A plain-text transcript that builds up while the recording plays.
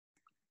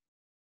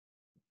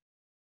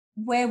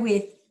we're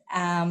with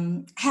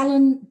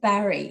Helen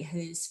Barry,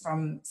 who's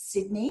from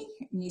Sydney,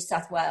 New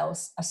South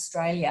Wales,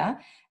 Australia,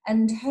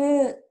 and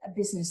her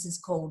business is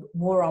called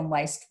War on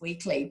Waste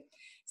Weekly.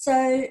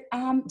 So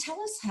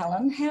tell us,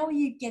 Helen, how are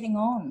you getting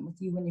on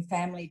with you and your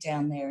family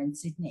down there in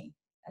Sydney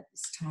at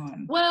this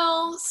time?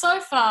 Well, so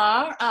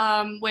far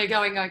we're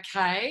going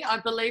okay. I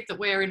believe that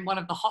we're in one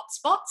of the hot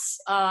spots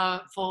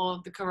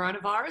for the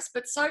coronavirus,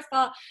 but so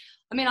far,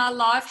 I mean, our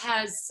life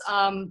has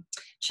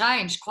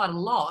changed quite a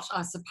lot,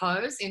 I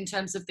suppose, in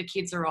terms of the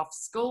kids are off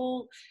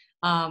school.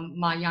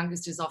 My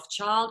youngest is off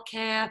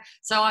childcare.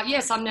 So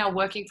yes, I'm now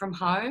working from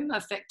home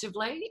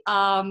effectively,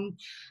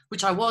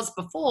 which I was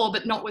before,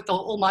 but not with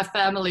all my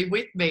family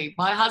with me.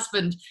 My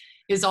husband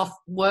is off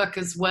work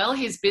as well.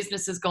 His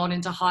business has gone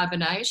into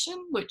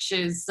hibernation, which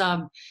is,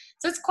 so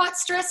it's quite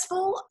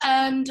stressful.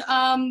 And,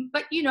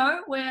 but you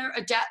know, we're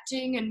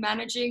adapting and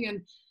managing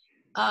and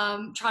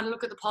trying to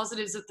look at the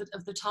positives of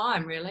the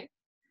time, really.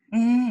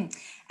 Mm.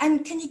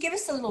 And can you give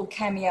us a little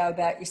cameo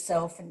about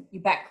yourself and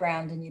your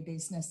background and your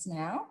business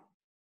now?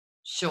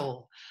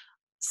 Sure.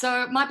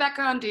 So my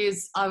background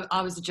is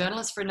I was a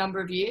journalist for a number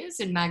of years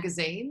in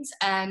magazines,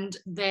 and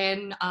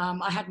then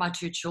I had my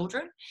two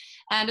children.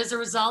 And as a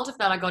result of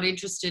that, I got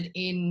interested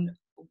in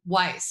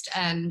waste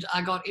and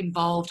I got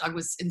involved. I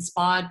was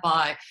inspired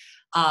by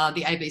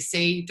the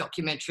ABC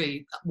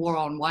documentary War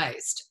on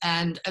Waste.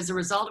 And as a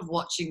result of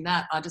watching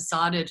that, I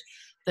decided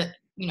that,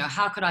 you know,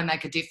 how could I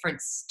make a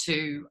difference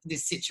to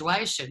this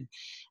situation?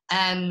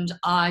 And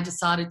I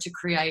decided to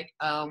create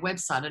a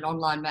website, an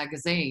online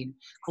magazine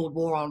called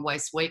War on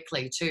Waste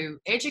Weekly, to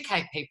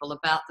educate people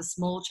about the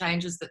small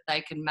changes that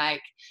they can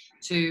make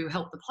to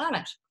help the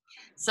planet.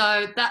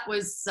 So that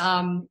was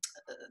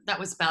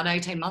about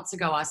 18 months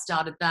ago I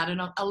started that.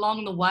 And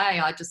along the way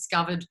I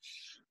discovered,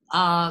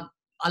 I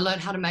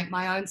learned how to make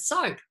my own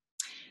soap.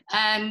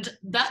 And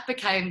that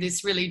became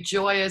this really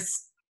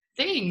joyous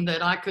thing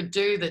that I could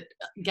do that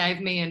gave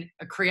me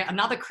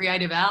another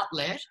creative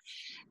outlet.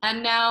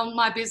 And now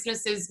my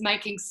business is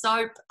making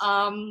soap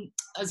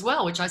as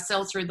well, which I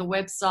sell through the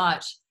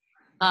website,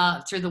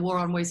 through the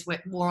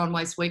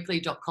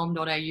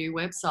waronwasteweekly.com.au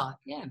website.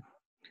 Yeah.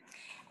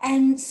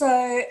 And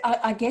so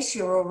I guess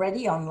you're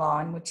already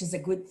online, which is a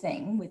good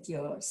thing with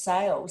your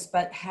sales,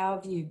 but how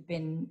have you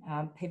been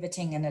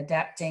pivoting and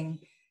adapting?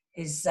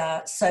 Is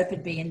soap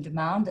would be in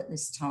demand at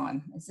this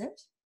time, is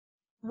it?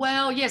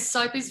 Well, yes,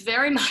 soap is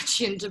very much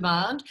in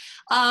demand.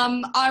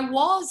 I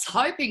was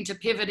hoping to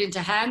pivot into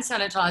hand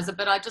sanitizer,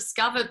 but I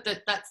discovered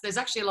that there's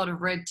actually a lot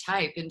of red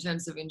tape in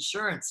terms of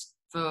insurance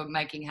for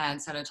making hand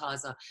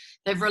sanitizer.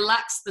 They've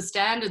relaxed the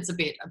standards a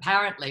bit,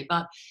 apparently,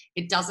 but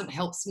it doesn't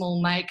help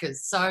small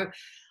makers. So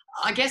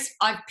I guess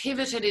I've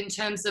pivoted in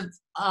terms of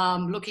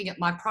looking at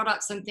my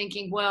products and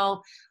thinking,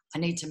 well, I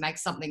need to make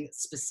something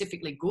that's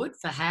specifically good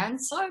for hand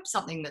soap,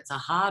 something that's a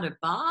harder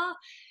bar.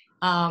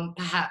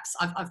 Perhaps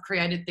I've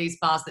created these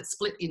bars that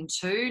split in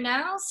two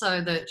now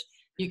so that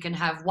you can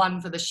have one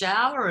for the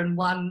shower and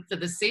one for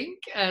the sink,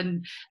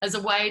 and as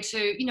a way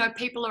to, you know,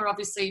 people are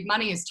obviously,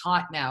 money is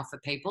tight now for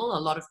people, a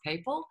lot of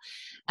people,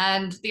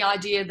 and the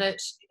idea that,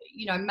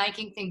 you know,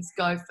 making things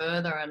go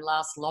further and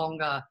last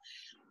longer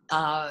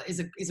is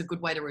a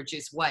good way to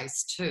reduce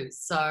waste too.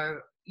 So,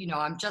 you know,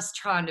 I'm just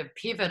trying to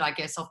pivot, I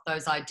guess, off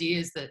those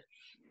ideas that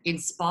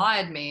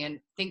inspired me and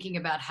thinking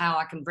about how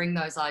I can bring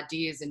those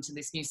ideas into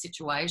this new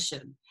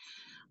situation.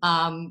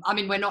 I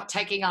mean, we're not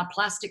taking our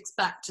plastics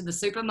back to the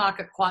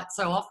supermarket quite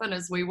so often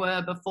as we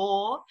were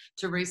before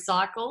to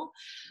recycle.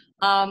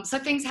 So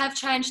things have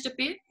changed a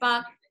bit,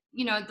 but,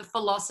 you know, the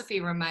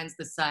philosophy remains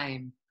the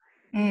same.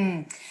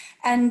 Mm.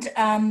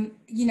 And,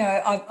 you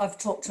know, I've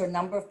talked to a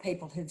number of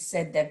people who've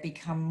said they've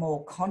become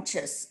more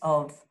conscious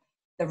of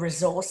the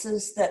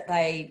resources that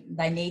they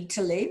need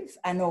to live,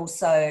 and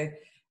also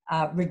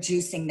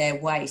reducing their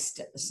waste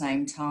at the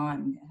same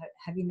time.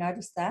 Have you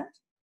noticed that?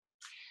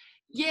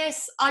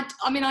 Yes, I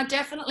mean, I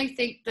definitely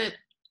think that,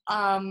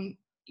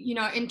 you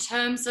know, in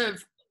terms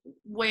of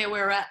where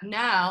we're at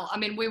now, I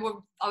mean,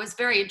 I was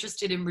very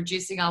interested in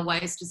reducing our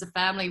waste as a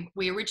family.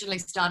 We originally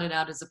started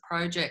out as a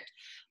project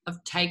of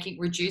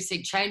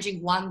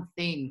changing one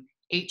thing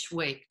each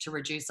week to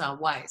reduce our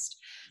waste.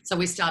 So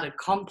we started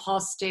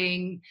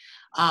composting,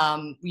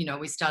 you know,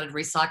 we started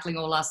recycling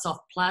all our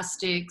soft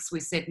plastics.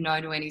 We said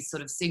no to any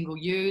sort of single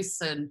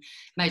use and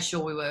made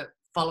sure we were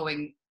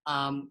following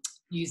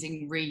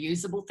using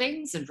reusable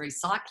things and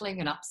recycling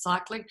and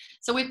upcycling.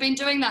 So we've been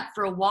doing that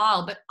for a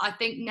while, but I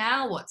think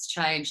now what's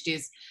changed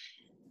is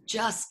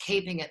just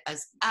keeping it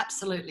as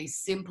absolutely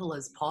simple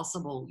as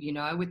possible, you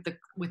know, with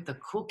the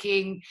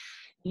cooking.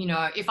 You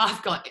know, if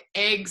I've got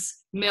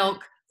eggs,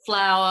 milk,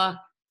 flour,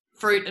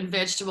 fruit and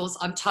vegetables,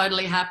 I'm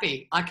totally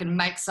happy. I can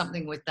make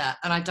something with that,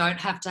 and I don't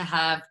have to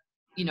have,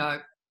 you know,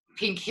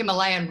 pink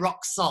Himalayan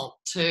rock salt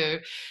to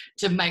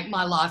make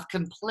my life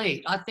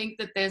complete. I think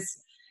that there's,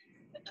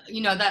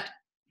 you know, that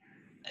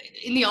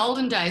in the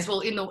olden days, well,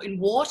 in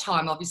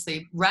wartime,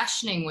 obviously,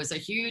 rationing was a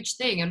huge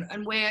thing,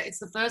 and where it's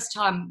the first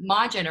time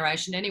my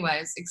generation, anyway,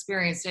 has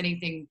experienced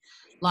anything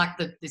like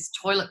this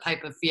toilet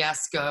paper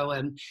fiasco,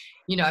 and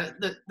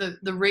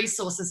the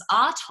resources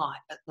are tight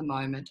at the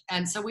moment,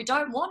 and so we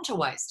don't want to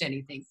waste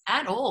anything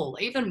at all,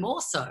 even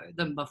more so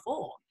than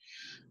before,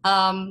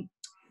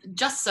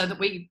 just so that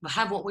we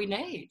have what we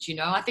need.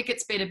 I think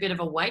it's been a bit of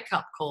a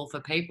wake-up call for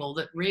people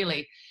that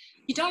really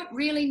you don't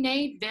really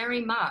need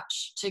very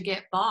much to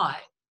get by,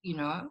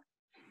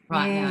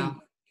 right now.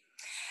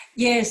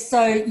 Yeah,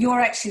 so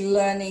you're actually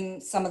learning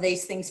some of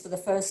these things for the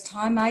first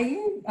time, are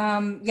you?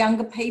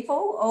 Younger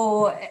people,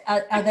 or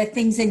are there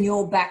things in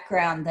your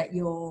background that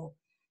you're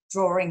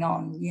drawing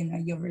on,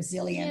 your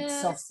resilience,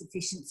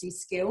 self-sufficiency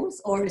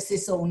skills, or is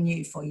this all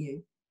new for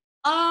you?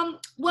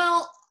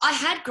 Well, I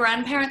had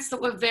grandparents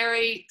that were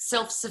very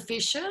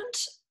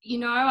self-sufficient.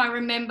 I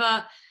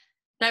remember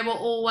they were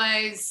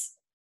always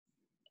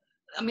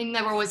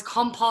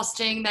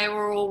composting. They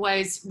were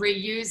always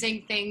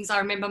reusing things. I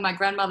remember my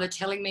grandmother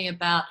telling me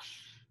about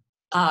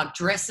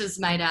dresses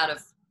made out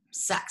of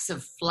sacks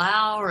of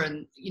flour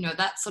and,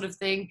 that sort of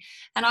thing.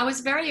 And I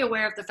was very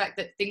aware of the fact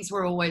that things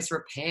were always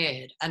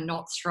repaired and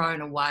not thrown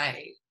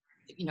away.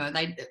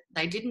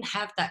 They didn't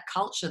have that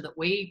culture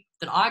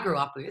that I grew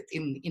up with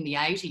in the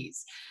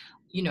 80s.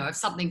 If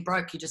something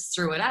broke, you just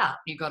threw it out.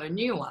 You got a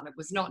new one. It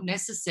was not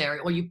necessary.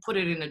 Or you put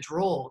it in a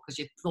drawer because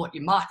you thought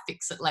you might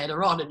fix it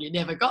later on and you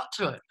never got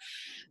to it.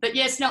 But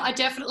yes, no, I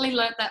definitely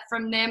learnt that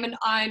from them. And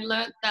I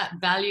learnt that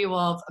value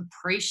of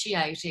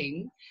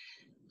appreciating,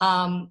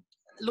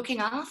 looking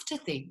after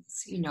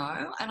things,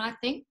 and I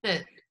think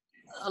that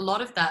a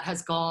lot of that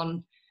has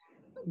gone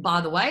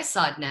by the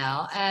wayside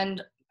now.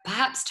 And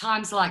perhaps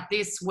times like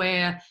this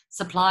where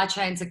supply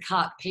chains are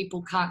cut,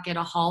 people can't get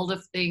a hold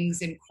of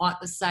things in quite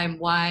the same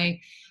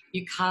way.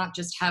 You can't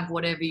just have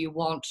whatever you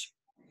want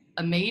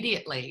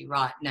immediately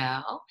right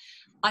now.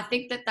 I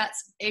think that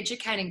that's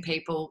educating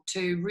people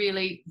to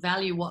really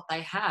value what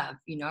they have,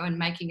 and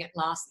making it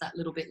last that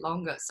little bit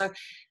longer. So,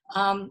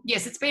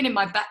 yes, it's been in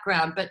my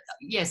background, but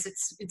yes,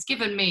 it's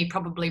given me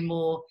probably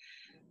more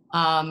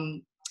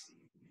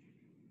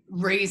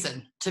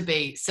reason to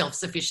be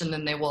self-sufficient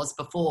than there was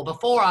before.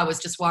 Before I was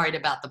just worried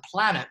about the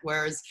planet,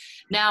 whereas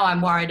now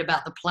I'm worried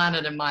about the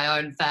planet and my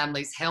own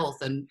family's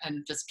health and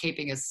just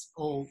keeping us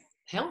all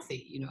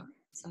healthy,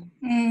 So.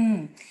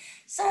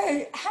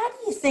 So how do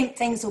you think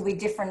things will be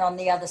different on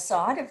the other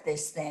side of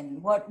this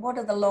then? What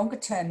are the longer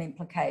term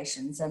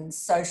implications and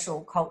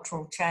social,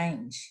 cultural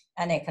change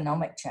and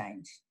economic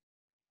change?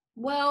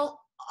 Well,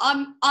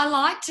 I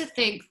like to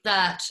think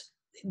that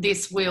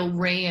this will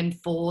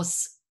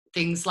reinforce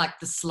things like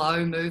the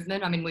slow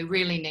movement. We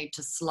really need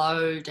to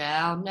slow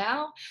down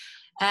now.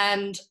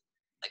 And,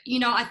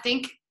 I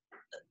think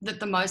that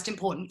the most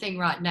important thing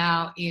right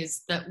now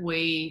is that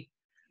we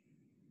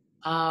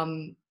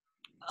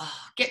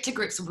get to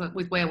grips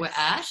with where we're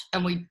at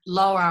and we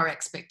lower our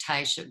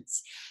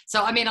expectations.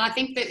 So, I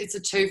think that it's a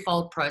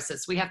twofold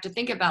process. We have to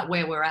think about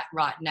where we're at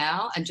right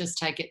now and just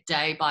take it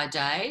day by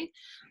day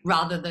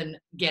rather than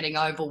getting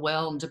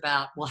overwhelmed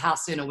about, well, how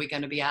soon are we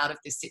going to be out of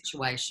this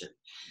situation?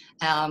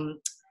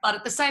 But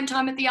at the same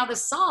time, at the other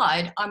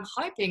side, I'm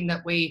hoping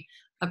that we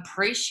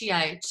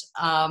appreciate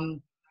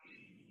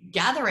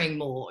gathering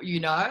more,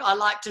 I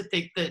like to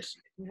think that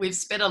we've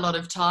spent a lot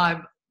of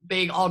time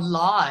being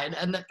online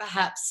and that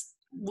perhaps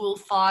we'll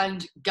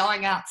find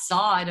going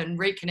outside and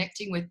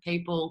reconnecting with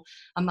people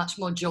a much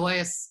more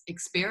joyous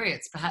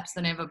experience perhaps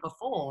than ever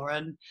before.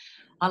 And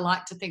I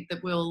like to think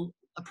that we'll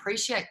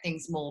appreciate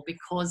things more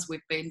because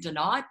we've been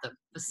denied them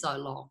for so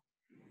long.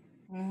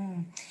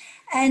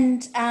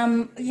 And,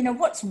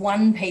 what's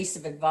one piece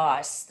of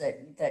advice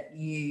that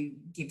you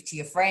give to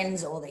your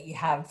friends or that you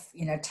have,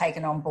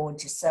 taken on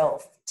board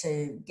yourself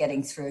to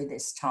getting through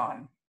this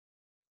time?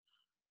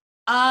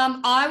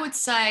 I would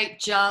say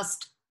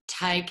just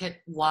take it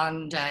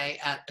one day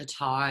at a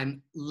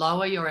time.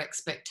 Lower your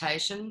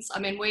expectations.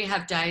 We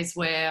have days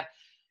where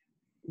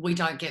we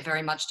don't get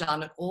very much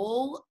done at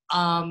all.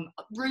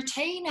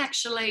 Routine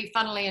actually,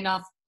 funnily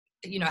enough,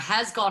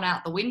 has gone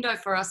out the window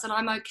for us, and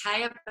I'm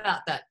okay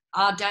about that.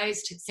 Our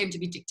days seem to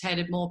be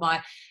dictated more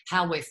by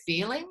how we're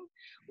feeling,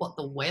 what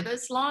the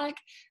weather's like.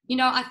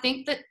 I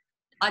think that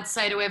I'd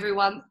say to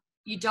everyone,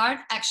 you don't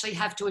actually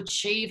have to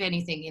achieve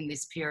anything in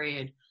this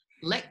period.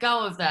 Let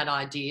go of that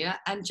idea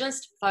and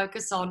just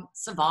focus on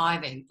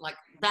surviving. Like,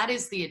 that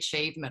is the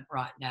achievement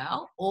right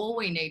now. All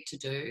we need to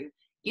do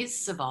is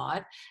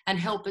survive and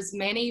help as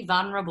many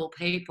vulnerable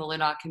people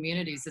in our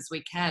communities as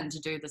we can to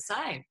do the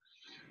same.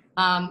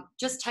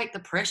 Just take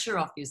the pressure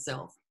off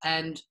yourself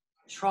and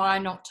try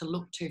not to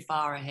look too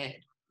far ahead.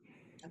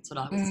 That's what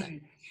I would say.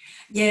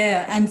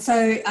 Yeah, and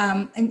so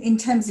in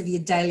terms of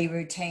your daily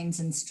routines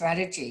and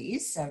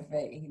strategies, of,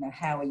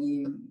 how are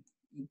you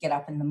get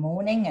up in the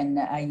morning, and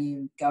are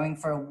you going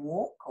for a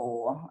walk,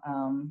 or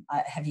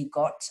have you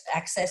got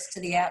access to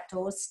the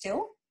outdoors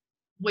still?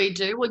 We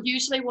do. Well,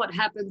 usually what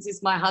happens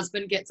is my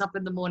husband gets up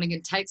in the morning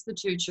and takes the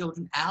two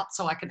children out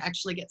so I can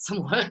actually get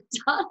some work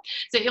done.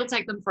 So he'll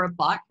take them for a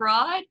bike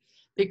ride.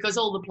 because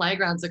all the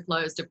playgrounds are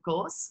closed, of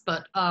course,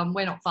 but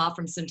we're not far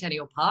from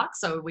Centennial Park,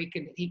 so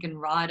he can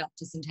ride up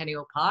to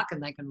Centennial Park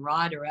and they can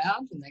ride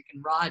around and they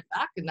can ride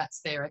back, and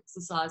that's their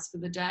exercise for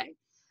the day.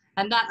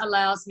 And that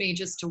allows me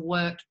just to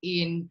work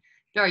in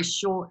very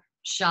short,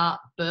 sharp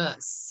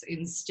bursts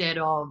instead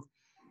of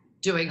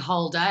doing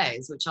whole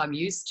days, which I'm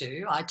used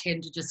to. I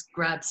tend to just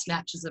grab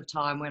snatches of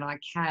time when I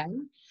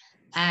can.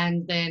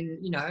 And then,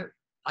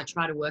 I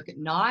try to work at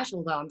night,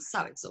 although I'm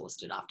so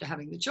exhausted after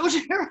having the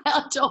children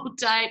around all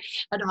day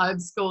and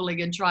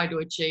homeschooling and trying to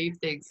achieve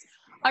things.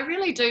 I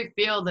really do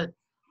feel that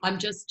I'm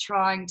just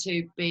trying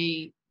to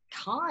be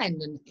kind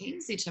and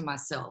easy to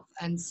myself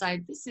and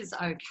say, this is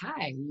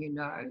okay,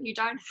 you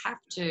don't have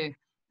to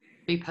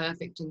be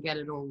perfect and get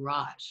it all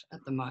right at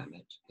the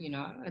moment.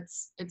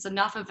 It's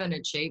enough of an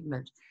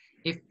achievement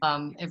if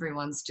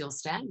everyone's still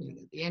standing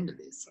at the end of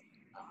this.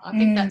 I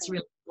think that's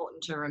really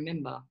important to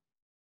remember.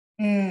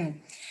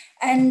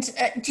 And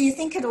do you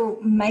think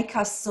it'll make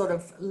us sort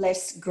of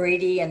less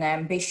greedy and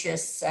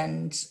ambitious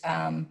and,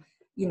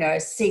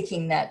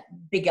 seeking that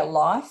bigger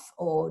life?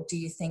 Or do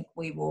you think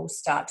we will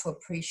start to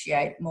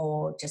appreciate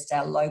more just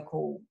our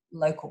local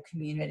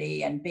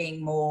community and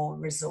being more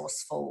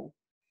resourceful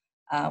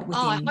within?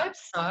 I hope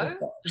so.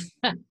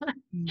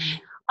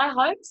 I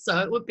hope so.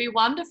 It would be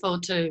wonderful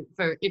if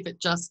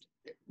it just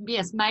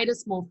made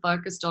us more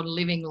focused on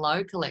living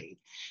locally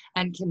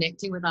and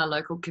connecting with our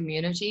local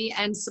community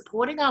and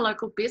supporting our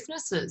local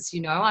businesses.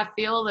 I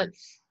feel that,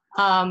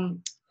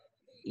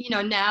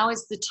 now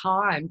is the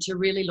time to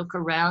really look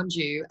around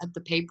you at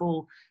the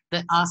people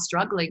that are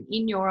struggling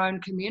in your own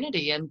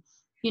community. And,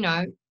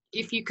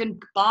 if you can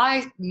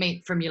buy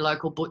meat from your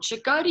local butcher,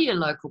 go to your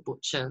local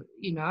butcher.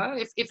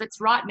 If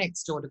it's right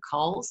next door to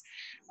Coles,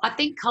 I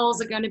think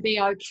Coles are going to be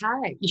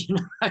okay.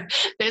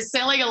 They're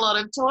selling a lot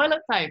of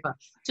toilet paper.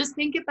 Just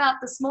think about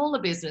the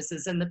smaller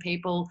businesses and the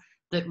people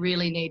that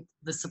really need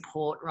the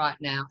support right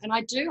now. And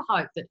I do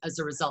hope that as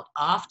a result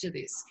after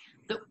this,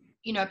 that,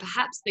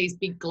 perhaps these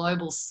big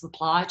global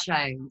supply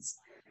chains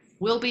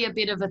will be a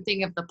bit of a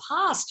thing of the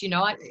past.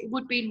 It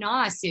would be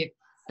nice if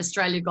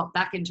Australia got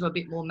back into a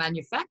bit more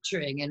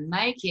manufacturing and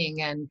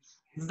making and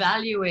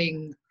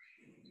valuing,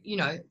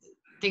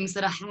 things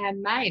that are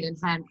handmade and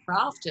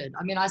handcrafted.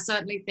 I mean, I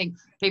certainly think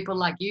people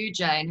like you,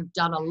 Jane, have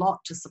done a lot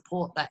to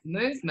support that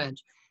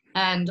movement.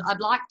 And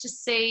I'd like to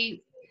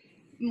see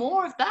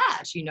more of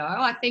that.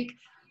 I think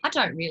I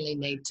don't really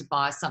need to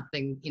buy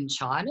something in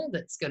China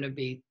that's going to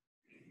be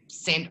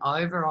sent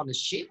over on a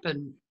ship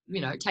and,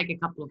 take a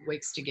couple of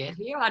weeks to get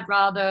here. I'd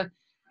rather,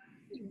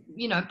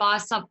 buy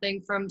something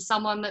from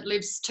someone that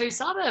lives 2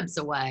 suburbs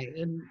away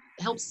and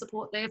help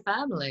support their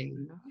family.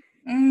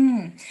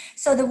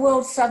 So the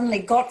world suddenly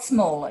got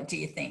smaller, do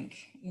you think?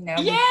 Yes.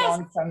 We've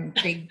gone from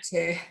big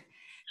to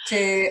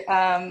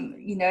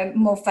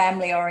more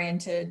family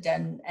oriented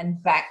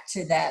and back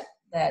to that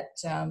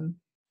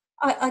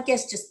I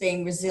guess just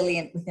being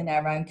resilient within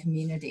our own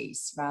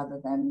communities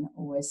rather than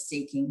always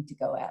seeking to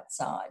go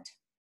outside.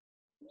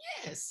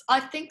 Yes, I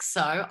think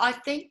so. I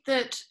think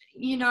that,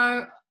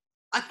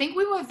 I think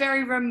we were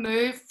very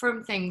removed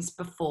from things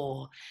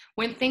before.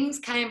 When things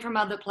came from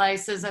other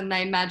places and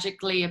they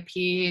magically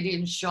appeared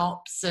in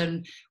shops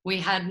and we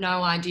had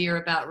no idea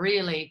about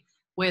really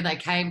where they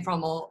came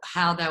from or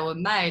how they were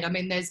made. I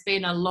mean, there's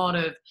been a lot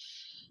of,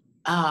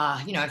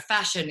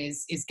 fashion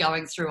is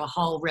going through a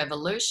whole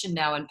revolution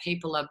now and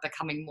people are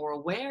becoming more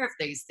aware of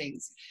these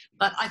things.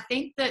 But I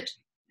think that,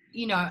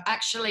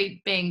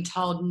 actually being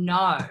told,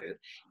 no,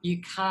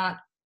 you can't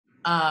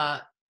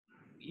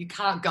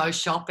go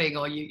shopping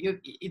or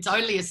it's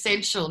only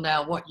essential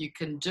now what you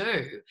can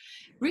do,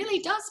 really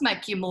does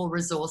make you more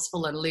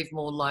resourceful and live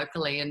more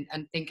locally and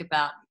think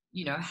about,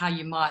 how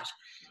you might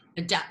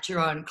adapt your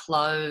own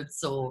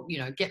clothes or,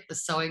 get the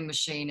sewing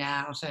machine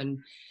out and,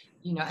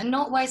 and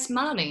not waste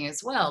money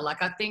as well.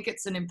 Like, I think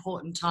it's an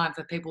important time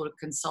for people to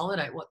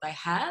consolidate what they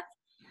have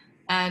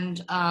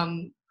and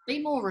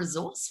be more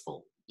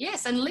resourceful.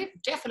 Yes, and live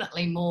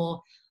definitely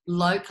more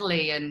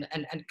locally and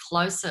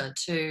closer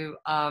to,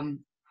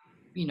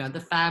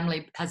 the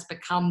family has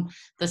become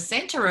the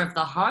centre of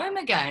the home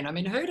again. I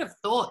mean, who'd have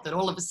thought that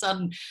all of a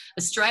sudden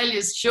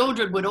Australia's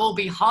children would all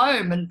be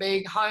home and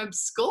being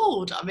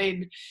homeschooled? I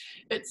mean,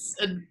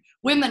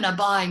 women are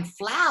buying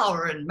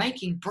flour and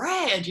making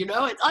bread,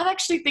 I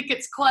actually think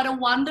it's quite a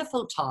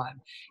wonderful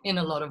time in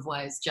a lot of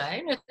ways,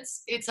 Jane.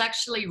 It's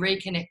actually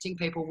reconnecting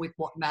people with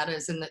what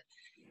matters and that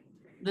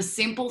the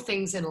simple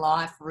things in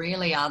life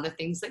really are the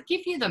things that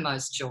give you the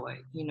most joy,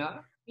 You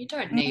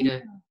don't need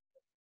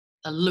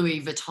a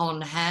Louis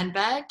Vuitton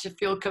handbag to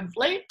feel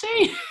complete, do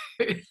you?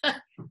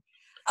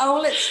 Oh,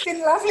 well, it's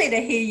been lovely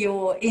to hear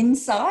your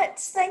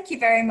insights. Thank you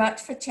very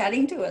much for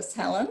chatting to us,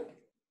 Helen.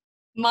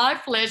 My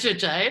pleasure,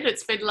 Jane.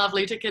 It's been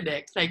lovely to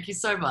connect. Thank you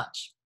so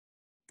much.